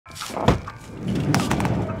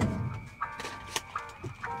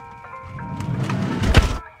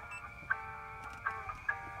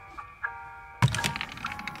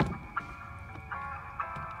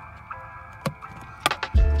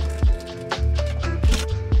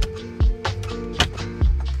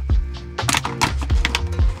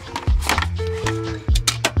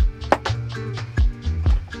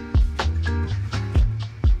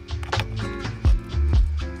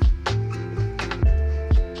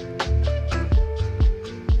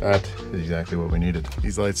That is exactly what we needed.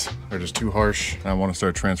 These lights are just too harsh. I want to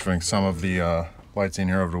start transferring some of the lights in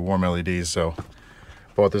here over to warm LEDs, so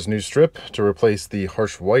bought this new strip to replace the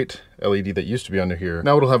harsh white LED that used to be under here.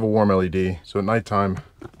 Now it'll have a warm LED, so at nighttime,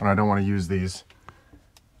 when I don't want to use these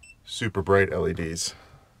super bright LEDs,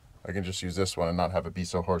 I can just use this one and not have it be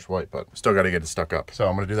so harsh white, but still got to get it stuck up. So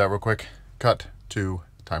I'm going to do that real quick. Cut to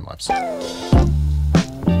time lapse.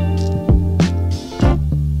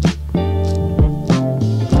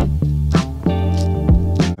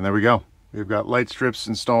 And there we go. We've got light strips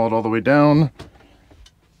installed all the way down,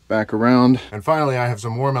 back around. And finally, I have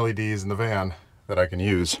some warm LEDs in the van that I can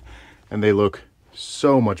use. And they look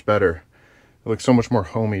so much better. They look so much more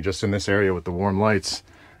homey just in this area with the warm lights.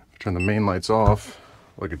 Turn the main lights off.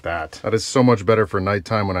 Look at that. That is so much better for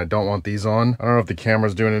nighttime when I don't want these on. I don't know if the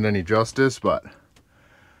camera's doing it any justice, but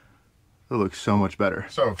it looks so much better.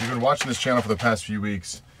 So if you've been watching this channel for the past few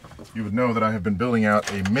weeks, you would know that I have been building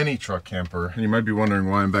out a mini truck camper. And you might be wondering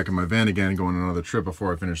why I'm back in my van again, going on another trip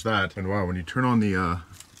before I finish that. And wow, when you turn on the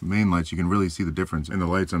main lights, you can really see the difference in the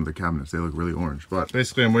lights under the cabinets. They look really orange. But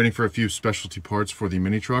basically, I'm waiting for a few specialty parts for the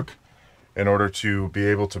mini truck in order to be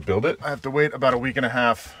able to build it. I have to wait about a week and a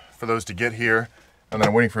half for those to get here. And then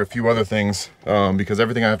I'm waiting for a few other things because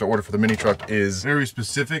everything I have to order for the mini truck is very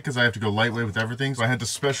specific because I have to go lightweight with everything. So I had to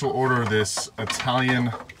special order this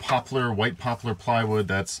Italian poplar, white poplar plywood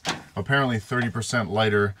that's apparently 30%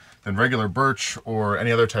 lighter than regular birch or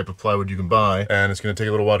any other type of plywood you can buy. And it's gonna take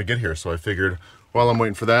a little while to get here. So I figured while I'm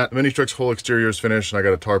waiting for that, the mini truck's whole exterior is finished and I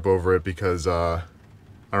got a tarp over it because I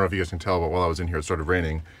don't know if you guys can tell, but while I was in here, it started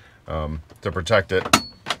raining to protect it.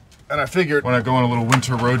 And I figured when I go on a little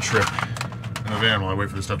winter road trip, in the van while I wait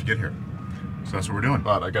for this stuff to get here. So that's what we're doing.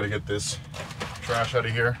 But I gotta get this trash out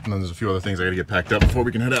of here. And then there's a few other things I gotta get packed up before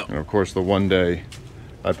we can head out. And of course, the one day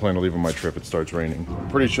I plan to leave on my trip, it starts raining. I'm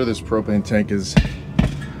pretty sure this propane tank is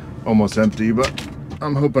almost empty, but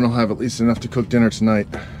I'm hoping I'll have at least enough to cook dinner tonight,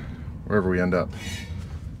 wherever we end up.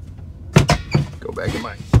 Go back in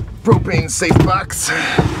my propane safe box.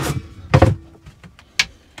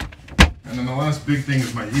 And then the last big thing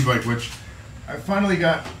is my e-bike, which I finally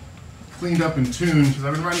got cleaned up and tuned because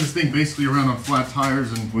I've been riding this thing basically around on flat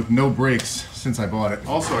tires and with no brakes since I bought it.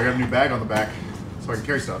 Also, I got a new bag on the back so I can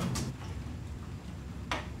carry stuff.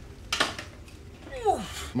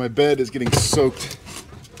 My bed is getting soaked.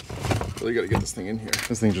 Really gotta get this thing in here.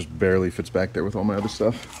 This thing just barely fits back there with all my other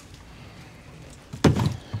stuff.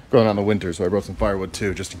 Going out in the winter, so I brought some firewood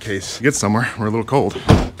too, just in case it gets somewhere. We're a little cold.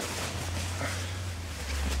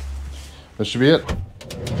 That should be it.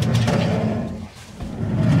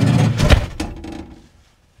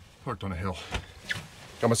 Parked on a hill.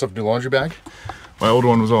 Got myself a new laundry bag. My old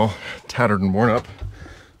one was all tattered and worn up,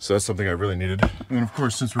 so that's something I really needed. And then of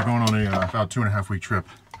course, since we're going on a about 2.5 week trip,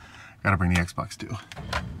 gotta bring the Xbox too.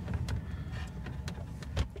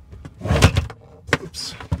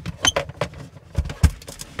 Oops.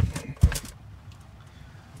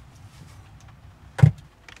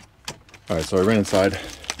 All right, so I ran inside,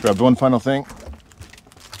 grabbed one final thing.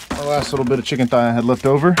 My last little bit of chicken thigh I had left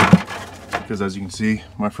over. Because as you can see,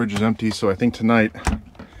 my fridge is empty. So I think tonight,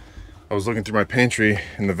 I was looking through my pantry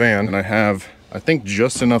in the van and I have, I think,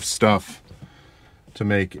 just enough stuff to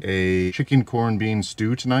make a chicken corned bean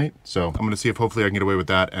stew tonight. So I'm gonna see if hopefully I can get away with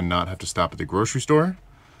that and not have to stop at the grocery store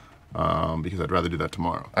because I'd rather do that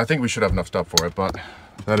tomorrow. I think we should have enough stuff for it, but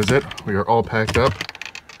that is it. We are all packed up.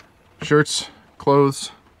 Shirts,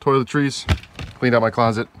 clothes, toiletries, cleaned out my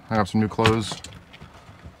closet. I have some new clothes.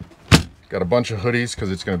 Got a bunch of hoodies because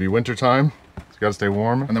it's gonna be winter time. It's gotta stay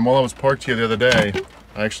warm. And then while I was parked here the other day,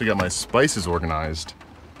 I actually got my spices organized.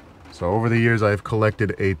 So over the years, I've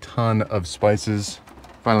collected a ton of spices.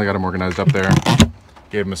 Finally got them organized up there.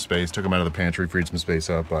 Gave them a space, took them out of the pantry, freed some space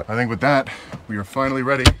up. But I think with that, we are finally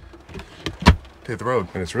ready to hit the road.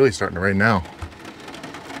 And it's really starting to rain now.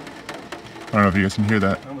 I don't know if you guys can hear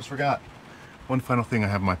that. I almost forgot. One final thing I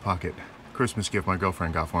have in my pocket. Christmas gift my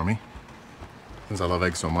girlfriend got for me, since I love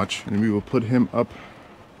eggs so much. And we will put him up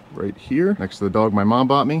right here next to the dog my mom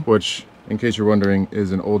bought me, which, in case you're wondering,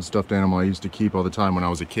 is an old stuffed animal I used to keep all the time when I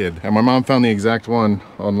was a kid. And my mom found the exact one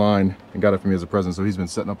online and got it for me as a present, so he's been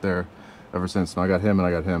sitting up there ever since. Now I got him and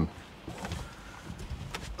I got him.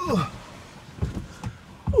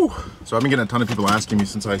 So I've been getting a ton of people asking me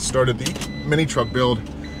since I started the mini truck build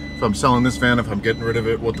if I'm selling this van, if I'm getting rid of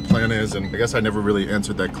it, what the plan is, and I guess I never really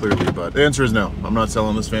answered that clearly, but the answer is no. I'm not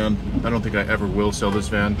selling this van. I don't think I ever will sell this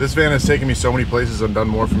van. This van has taken me so many places and done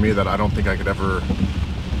more for me that I don't think I could ever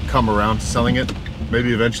come around to selling it.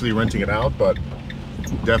 Maybe eventually renting it out, but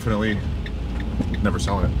definitely never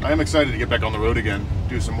selling it. I am excited to get back on the road again,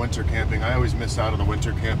 do some winter camping. I always miss out on the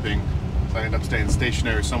winter camping. I end up staying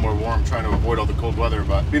stationary somewhere warm, trying to avoid all the cold weather,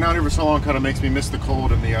 but being out here for so long kind of makes me miss the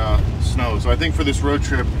cold and the snow. So I think for this road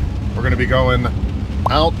trip, we're gonna be going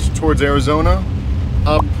out towards Arizona,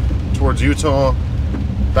 up towards Utah,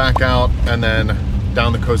 back out, and then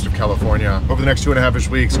down the coast of California. Over the next 2.5-ish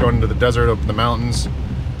weeks, going into the desert, up in the mountains,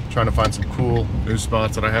 trying to find some cool new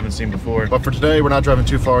spots that I haven't seen before. But for today, we're not driving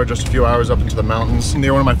too far, just a few hours up into the mountains.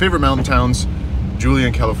 Near one of my favorite mountain towns,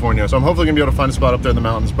 Julian, California. So I'm hopefully gonna be able to find a spot up there in the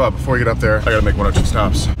mountains, but before we get up there, I gotta make 1 or 2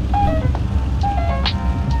 stops.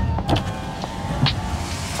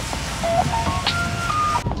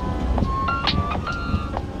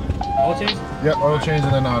 Oil change? Yep, oil change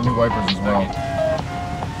and then new wipers as well. Okay.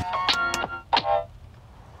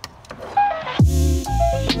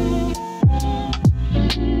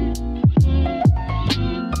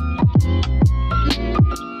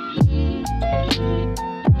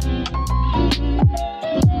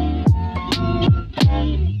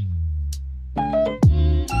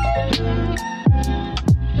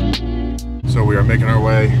 So we are making our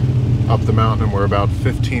way up the mountain and we're about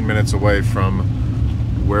 15 minutes away from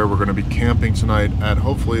where we're going to be camping tonight at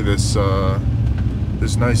hopefully this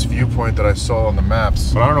this nice viewpoint that I saw on the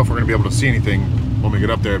maps. But I don't know if we're going to be able to see anything when we get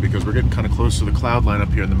up there because we're getting kind of close to the cloud line up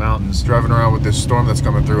here in the mountains. Driving around with this storm that's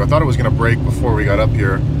coming through. I thought it was going to break before we got up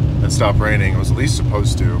here and stop raining. It was at least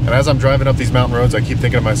supposed to. And as I'm driving up these mountain roads, I keep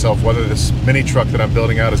thinking to myself whether this mini truck that I'm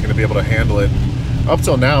building out is going to be able to handle it. Up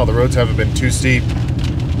till now, the roads haven't been too steep,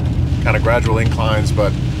 kind of gradual inclines,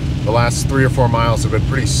 but the last 3 or 4 miles have been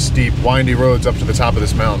pretty steep, windy roads up to the top of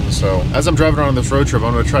this mountain. So as I'm driving around on this road trip,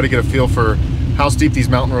 I'm going to try to get a feel for how steep these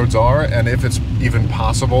mountain roads are and if it's even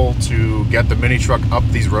possible to get the mini truck up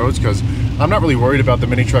these roads, because I'm not really worried about the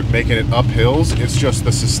mini truck making it up hills. It's just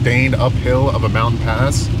the sustained uphill of a mountain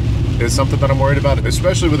pass is something that I'm worried about,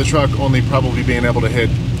 especially with the truck only probably being able to hit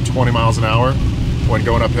 20 miles an hour when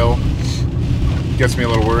going uphill. Gets me a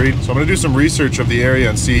little worried. So I'm going to do some research of the area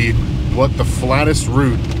and see what the flattest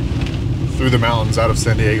route through the mountains out of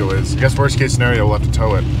San Diego is. I guess worst case scenario, we'll have to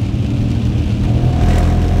tow it.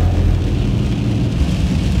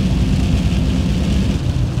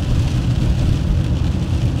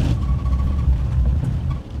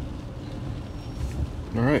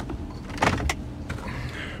 All right,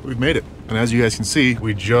 we've made it. And as you guys can see,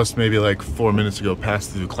 we just maybe like 4 minutes ago passed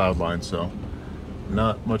through the cloud line, so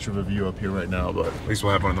not much of a view up here right now, but at least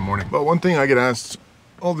we'll have one in the morning. But one thing I get asked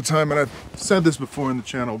all the time, and I've said this before in the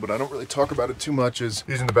channel, but I don't really talk about it too much, is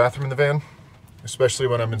using the bathroom in the van, especially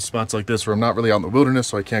when I'm in spots like this where I'm not really out in the wilderness,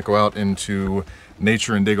 so I can't go out into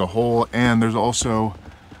nature and dig a hole. And there's also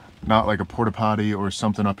not like a porta potty or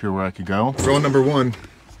something up here where I could go. Rule number 1,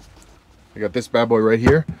 I got this bad boy right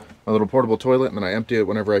here, my little portable toilet, and then I empty it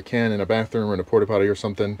whenever I can in a bathroom or in a porta potty or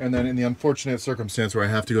something. And then in the unfortunate circumstance where I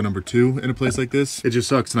have to go number 2 in a place like this, it just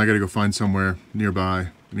sucks and I gotta go find somewhere nearby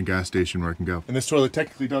in a gas station where I can go. And this toilet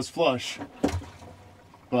technically does flush,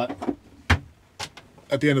 but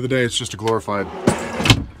at the end of the day, it's just a glorified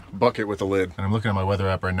bucket with a lid. And I'm looking at my weather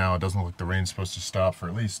app right now. It doesn't look like the rain's supposed to stop for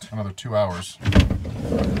at least another 2 hours.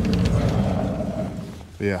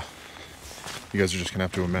 But yeah, you guys are just gonna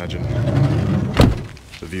have to imagine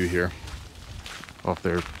the view here. Off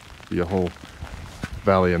there be a whole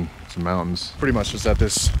valley and some mountains. Pretty much just at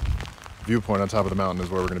this viewpoint on top of the mountain is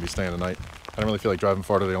where we're gonna be staying tonight. I don't really feel like driving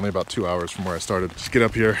far today, only about 2 hours from where I started. Just get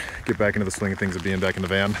up here, get back into the swing of things of being back in the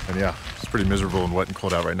van. And yeah, it's pretty miserable and wet and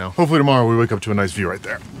cold out right now. Hopefully tomorrow we wake up to a nice view right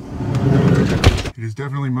there. It is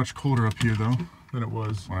definitely much colder up here though than it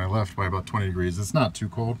was when I left, by about 20 degrees. It's not too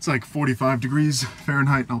cold. It's like 45 degrees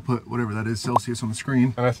Fahrenheit, and I'll put whatever that is Celsius on the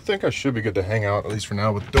screen. And I think I should be good to hang out, at least for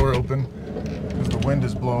now, with the door open, because the wind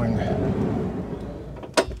is blowing.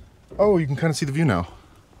 Oh, you can kind of see the view now.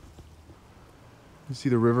 You see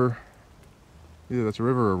the river. Either that's a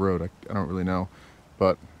river or a road, I don't really know,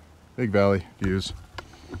 but big valley views.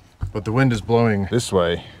 But the wind is blowing this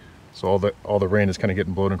way, so all the rain is kind of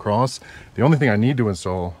getting blown across. The only thing I need to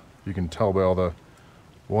install, you can tell by all the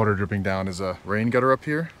water dripping down, is a rain gutter up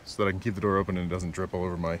here so that I can keep the door open and it doesn't drip all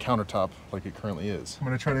over my countertop like it currently is. I'm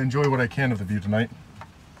gonna try to enjoy what I can of the view tonight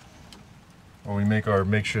while we make our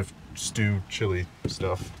makeshift stew chili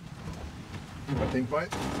stuff. I think my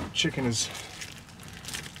chicken is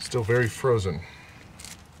still very frozen.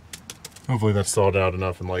 Hopefully that's thawed out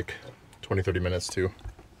enough in like 20-30 minutes to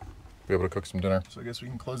be able to cook some dinner. So I guess we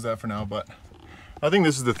can close that for now, but I think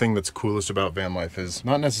this is the thing that's coolest about van life, is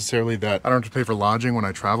not necessarily that I don't have to pay for lodging when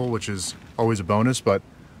I travel, which is always a bonus, but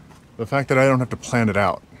the fact that I don't have to plan it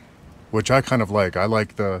out, which I kind of like. I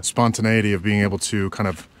like the spontaneity of being able to kind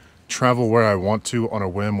of travel where I want to on a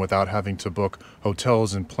whim without having to book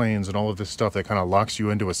hotels and planes and all of this stuff that kind of locks you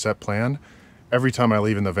into a set plan. Every time I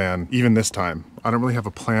leave in the van, even this time, I don't really have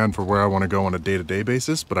a plan for where I want to go on a day-to-day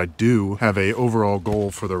basis, but I do have a overall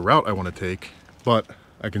goal for the route I want to take, but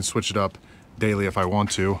I can switch it up daily if I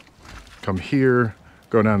want to. Come here,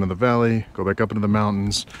 go down to the valley, go back up into the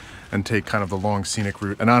mountains, and take kind of the long scenic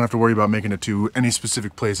route, and I don't have to worry about making it to any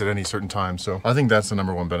specific place at any certain time. So I think that's the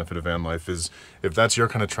 #1 benefit of van life, is if that's your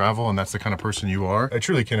kind of travel and that's the kind of person you are, I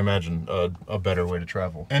truly can't imagine a better way to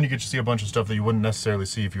travel. And you get to see a bunch of stuff that you wouldn't necessarily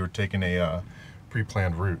see if you were taking a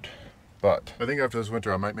pre-planned route. But I think after this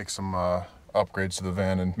winter I might make some upgrades to the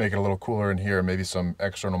van and make it a little cooler in here, maybe some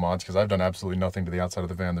external mods, because I've done absolutely nothing to the outside of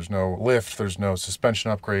the van. There's no lift, there's no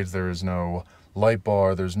suspension upgrades, there is no light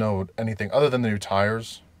bar, there's no anything other than the new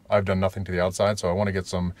tires. I've done nothing to the outside, so I want to get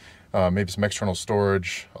some maybe some external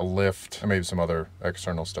storage, a lift, and maybe some other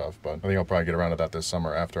external stuff. But I think I'll probably get around to that this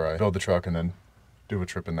summer after I build the truck and then do a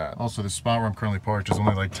trip in that. Also, the spot where I'm currently parked is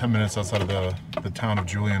only like 10 minutes outside of the town of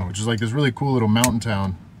Julian, which is like this really cool little mountain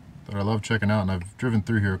town that I love checking out, and I've driven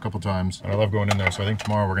through here a couple times, and I love going in there. So I think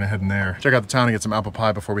tomorrow we're gonna head in there, check out the town and get some apple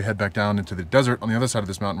pie before we head back down into the desert on the other side of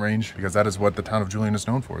this mountain range, because that is what the town of Julian is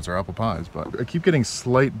known for, is our apple pies. But I keep getting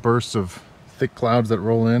slight bursts of thick clouds that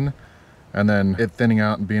roll in, and then it thinning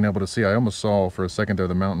out and being able to see. I almost saw for a second there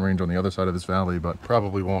the mountain range on the other side of this valley, but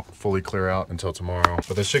probably won't fully clear out until tomorrow.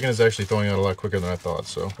 But this chicken is actually thawing out a lot quicker than I thought,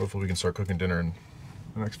 so hopefully we can start cooking dinner in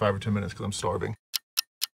the next 5 or 10 minutes because I'm starving.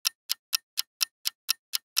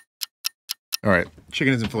 All right,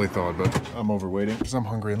 chicken isn't fully thawed, but I'm overweighting because I'm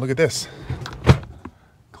hungry. And look at this.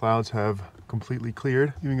 Clouds have completely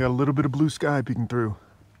cleared. Even got a little bit of blue sky peeking through.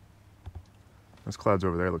 Those clouds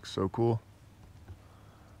over there look so cool.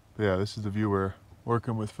 But yeah, this is the view we're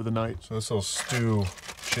working with for the night. So this little stew,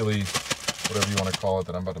 chili, whatever you want to call it,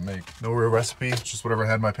 that I'm about to make. No real recipe, it's just whatever I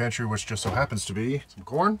had in my pantry, which just so happens to be some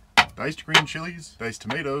corn, diced green chilies, diced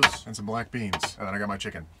tomatoes, and some black beans. And then I got my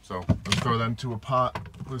chicken. So let's throw that into a pot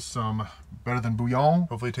with some better than bouillon.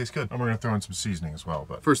 Hopefully it tastes good. And we're gonna throw in some seasoning as well.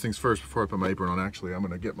 But first things first, before I put my apron on, actually, I'm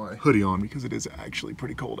gonna get my hoodie on because it is actually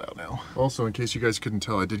pretty cold out now. Also, in case you guys couldn't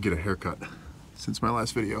tell, I did get a haircut since my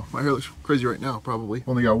last video. My hair looks crazy right now, probably.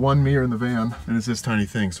 Only got one mirror in the van, and it's this tiny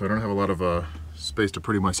thing, so I don't have a lot of space to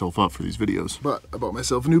pretty myself up for these videos. But I bought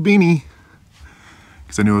myself a new beanie,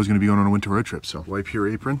 because I knew I was gonna be going on a winter road trip. So wipe your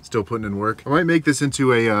apron, still putting in work. I might make this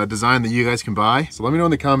into a design that you guys can buy. So let me know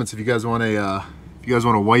in the comments if you guys want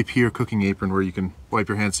a wipe here cooking apron where you can wipe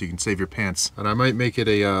your hands so you can save your pants. And I might make it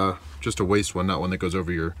a just a waist one, not one that goes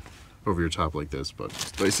over your top like this. But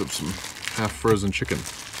just dice up some half frozen chicken.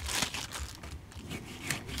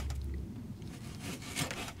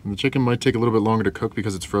 And the chicken might take a little bit longer to cook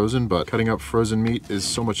because it's frozen, but cutting up frozen meat is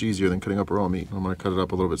so much easier than cutting up raw meat. I'm gonna cut it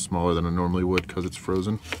up a little bit smaller than I normally would because it's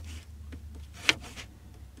frozen.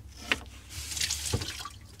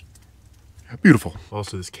 Beautiful.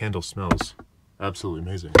 Also, this candle smells absolutely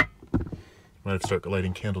amazing. Might have to start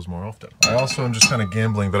lighting candles more often. I also am just kind of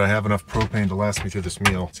gambling that I have enough propane to last me through this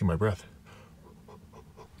meal. See my breath.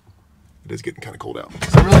 It is getting kind of cold out.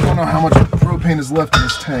 So I really don't know how much propane is left in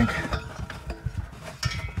this tank.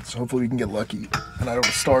 So hopefully we can get lucky and I don't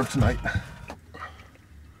starve tonight.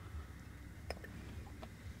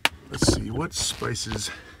 Let's see, what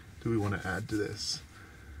spices do we want to add to this?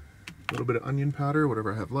 A little bit of onion powder,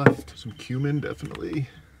 whatever I have left. Some cumin, definitely.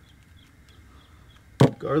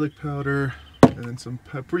 Garlic powder, and then some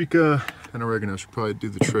paprika and oregano should probably do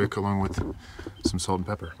the trick, along with some salt and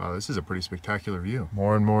pepper. Wow, this is a pretty spectacular view.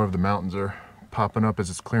 More and more of the mountains are popping up as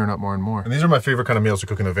it's clearing up more and more. And these are my favorite kind of meals to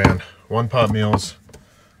cook in the van. One pot meals.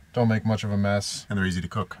 Don't make much of a mess, and they're easy to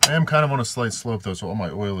cook. I am kind of on a slight slope though, so all my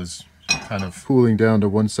oil is kind of cooling down to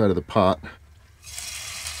one side of the pot.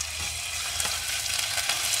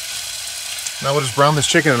 Now we'll just brown this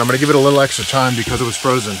chicken, and I'm gonna give it a little extra time because it was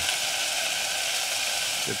frozen.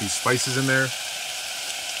 Get these spices in there.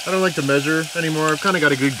 I don't like to measure anymore. I've kind of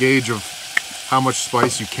got a good gauge of how much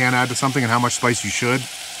spice you can add to something and how much spice you should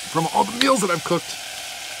from all the meals that I've cooked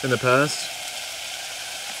in the past.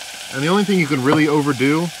 And the only thing you can really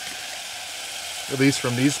overdo, at least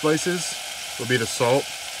from these spices, will be the salt.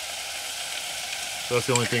 So that's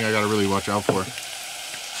the only thing I gotta really watch out for.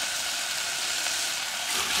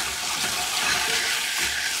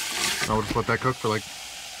 Now we'll just let that cook for like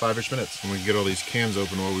 5-ish minutes, and we can get all these cans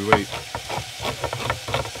open while we wait.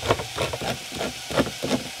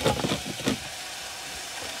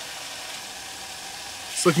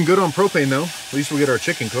 It's looking good on propane though. At least we'll get our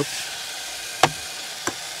chicken cooked.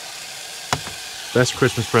 Best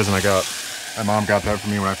Christmas present I got. My mom got that for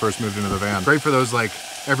me when I first moved into the van. Great for those like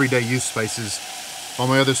everyday use spices. All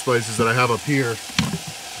my other spices that I have up here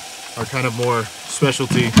are kind of more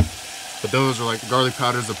specialty, but those are like the garlic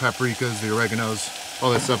powders, the paprikas, the oreganos,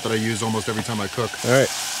 all that stuff that I use almost every time I cook. All right,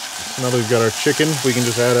 now that we've got our chicken, we can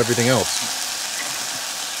just add everything else.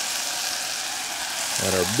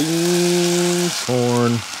 Add our beans,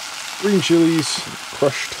 corn, green chilies,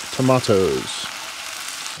 crushed tomatoes.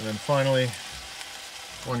 And then finally,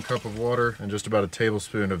 1 cup of water and just about a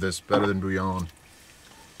tablespoon of this Better Than bouillon.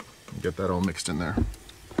 Get that all mixed in there.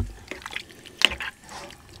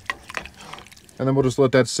 And then we'll just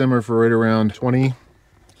let that simmer for right around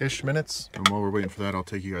 20-ish minutes. And while we're waiting for that, I'll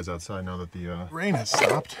take you guys outside now that the rain has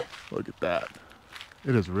stopped. Look at that.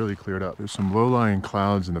 It has really cleared up. There's some low-lying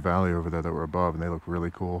clouds in the valley over there that were above, and they look really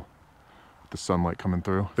cool with the sunlight coming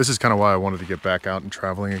through. This is kind of why I wanted to get back out and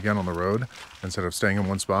traveling again on the road instead of staying in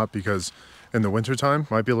one spot, because in the wintertime,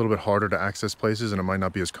 it might be a little bit harder to access places and it might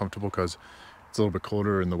not be as comfortable because it's a little bit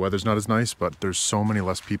colder and the weather's not as nice, but there's so many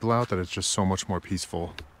less people out that it's just so much more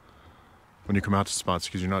peaceful when you come out to spots,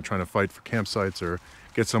 because you're not trying to fight for campsites or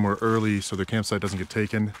get somewhere early so the campsite doesn't get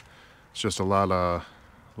taken. It's just a lot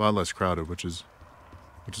less crowded, which is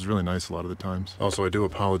really nice a lot of the times. Also, I do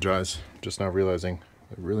apologize, just now realizing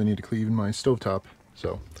I really need to clean my stovetop,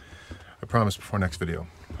 so I promise before next video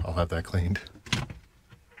I'll have that cleaned.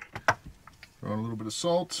 Throw in a little bit of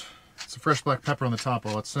salt. Some fresh black pepper on the top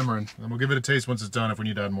while it's simmering, and we'll give it a taste once it's done. If we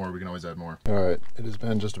need to add more, we can always add more. All right, it has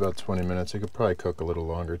been just about 20 minutes. It could probably cook a little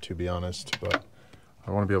longer, to be honest, but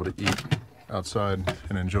I want to be able to eat outside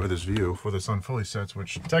and enjoy this view before the sun fully sets,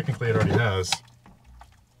 which technically it already has.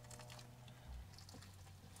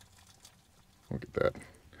 Look at that.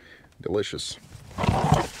 Delicious.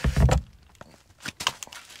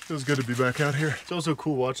 Feels good to be back out here. It's also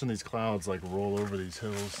cool watching these clouds like roll over these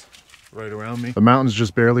hills right around me. The mountains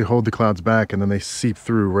just barely hold the clouds back, and then they seep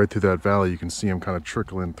through right through that valley. You can see them kind of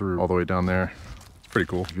trickling through all the way down there. It's pretty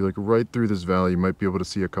cool. If you look right through this valley, you might be able to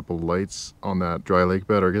see a couple lights on that dry lake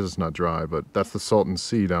bed, or I guess it's not dry, but that's the Salton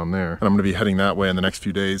Sea down there. And I'm gonna be heading that way in the next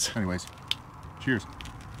few days. Anyways, cheers.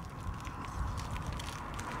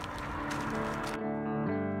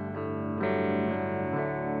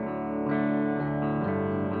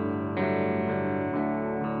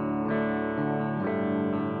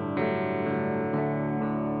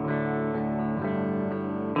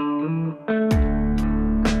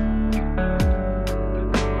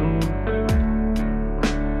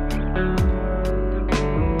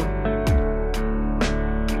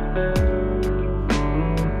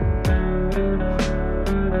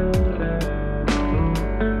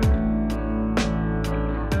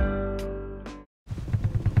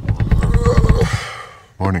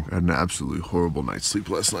 Morning. I had an absolutely horrible night's sleep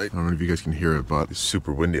last night. I don't know if you guys can hear it, but it's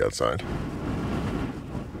super windy outside.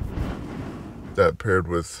 That paired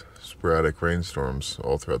with sporadic rainstorms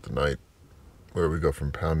all throughout the night, where we go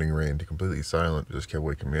from pounding rain to completely silent, just kept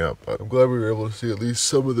waking me up. But I'm glad we were able to see at least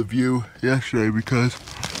some of the view yesterday, because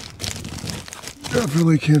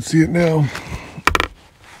definitely can't see it now.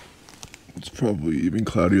 It's probably even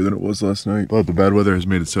cloudier than it was last night. But the bad weather has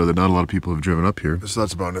made it so that not a lot of people have driven up here. So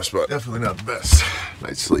that's a bonus, but definitely not the best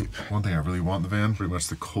night's sleep. One thing I really want in the van, pretty much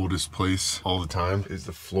the coldest place all the time, is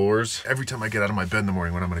the floors. Every time I get out of my bed in the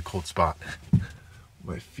morning when I'm in a cold spot,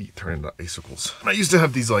 my feet turn into icicles. And I used to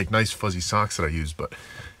have these like nice fuzzy socks that I used, but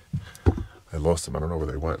I lost them. I don't know where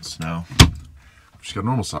they went. So now I've just got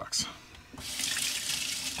normal socks.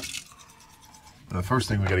 And the first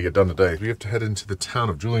thing we gotta get done today, we have to head into the town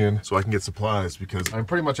of Julian so I can get supplies, because I'm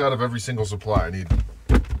pretty much out of every single supply. I need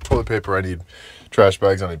toilet paper, I need trash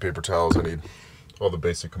bags, I need paper towels, I need all the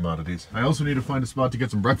basic commodities. I also need to find a spot to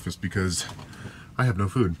get some breakfast because I have no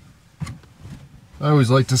food. I always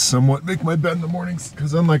like to somewhat make my bed in the mornings,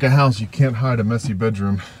 because unlike a house, you can't hide a messy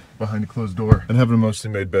bedroom behind a closed door. And having a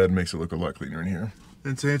mostly made bed makes it look a lot cleaner in here.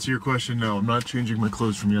 And to answer your question, no, I'm not changing my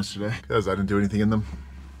clothes from yesterday because I didn't do anything in them.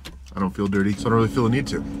 I don't feel dirty, so I don't really feel a need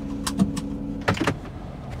to.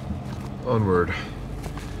 Onward.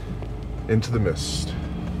 Into the mist.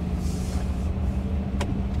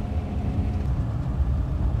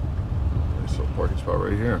 Nice little parking spot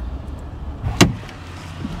right here.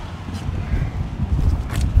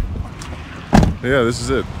 Yeah, this is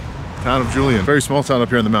it. Town of Julian. Very small town up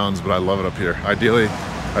here in the mountains, but I love it up here. Ideally,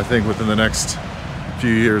 I think within the next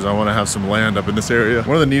few years, I want to have some land up in this area.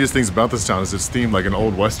 One of the neatest things about this town is it's themed like an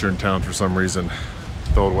old Western town for some reason.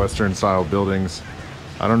 The old Western style buildings.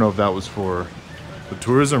 I don't know if that was for the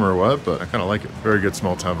tourism or what, but I kind of like it. Very good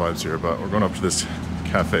small town vibes here, but we're going up to this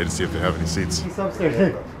cafe to see if they have any seats. He's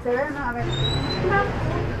upstairs. Do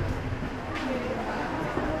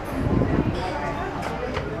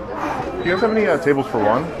you guys have any tables for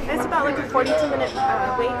one? It's about like a 42-minute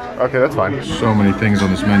wait. Okay, that's fine. So many things on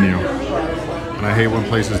this menu. And I hate when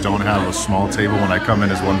places don't have a small table when I come in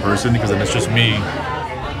as one person, because then it's just me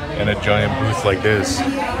and a giant booth like this.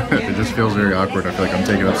 It just feels very awkward. I feel like I'm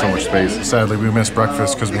taking up so much space. Sadly, we missed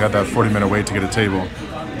breakfast because we had that 40-minute wait to get a table.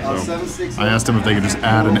 So I asked them if they could just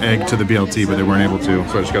add an egg to the BLT, but they weren't able to.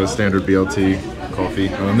 So I just got a standard BLT coffee.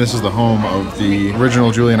 And this is the home of the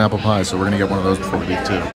original Julian apple pie, so we're gonna get one of those before we leave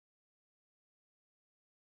too.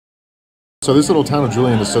 So this little town of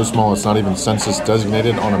Julian is so small it's not even census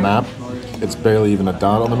designated on a map. It's barely even a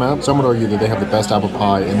dot on the map. Some would argue that they have the best apple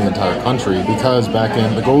pie in the entire country because back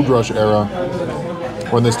in the gold rush era,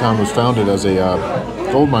 when this town was founded as a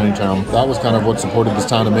gold mining town, that was kind of what supported this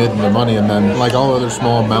town and made them their money. And then, like all other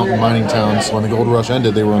small mountain mining towns, when the gold rush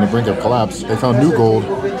ended, they were on the brink of collapse. They found new gold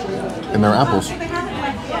in their apples.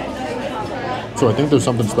 So I think there's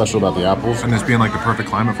something special about the apples. And this being like the perfect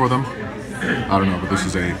climate for them. I don't know, but this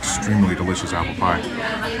is a extremely delicious apple pie.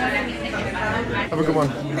 Have a good one.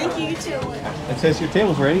 Thank you, you too. It says your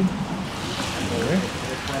table's ready.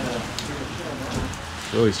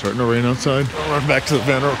 It's really starting to rain outside. I'll run back to the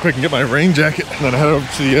van real quick and get my rain jacket, and then head over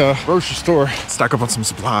to the grocery store, stock up on some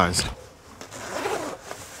supplies.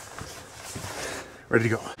 Ready to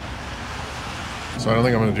go. So I don't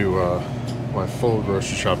think I'm gonna do my full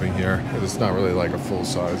grocery shopping here. It's not really like a full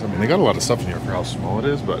size. I mean, they got a lot of stuff in here for how small it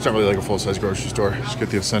is, but it's not really like a full size grocery store. Just get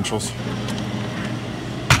the essentials.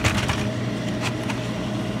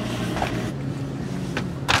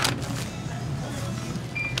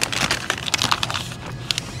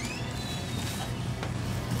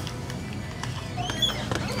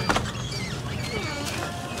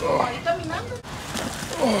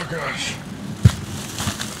 Oh gosh.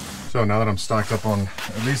 So now that I'm stocked up on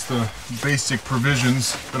at least the basic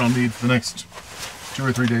provisions that I'll need for the next 2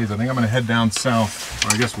 or 3 days, I think I'm gonna head down south,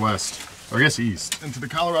 or I guess west, or I guess east, into the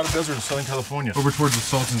Colorado Desert of Southern California, over towards the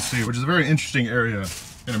Salton Sea, which is a very interesting area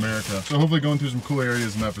in America. So hopefully going through some cool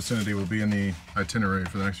areas in that vicinity will be in the itinerary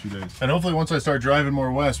for the next few days. And hopefully once I start driving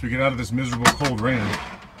more west, we get out of this miserable cold rain.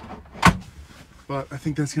 But I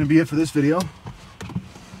think that's gonna be it for this video.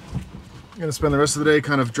 I'm gonna spend the rest of the day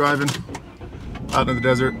kind of driving out in the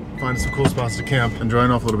desert, finding some cool spots to camp, and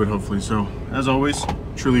drying off a little bit hopefully. So as always,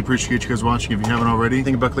 truly appreciate you guys watching. If you haven't already,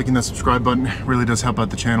 think about clicking that subscribe button. It really does help out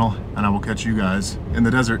the channel, and I will catch you guys in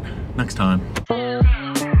the desert next time.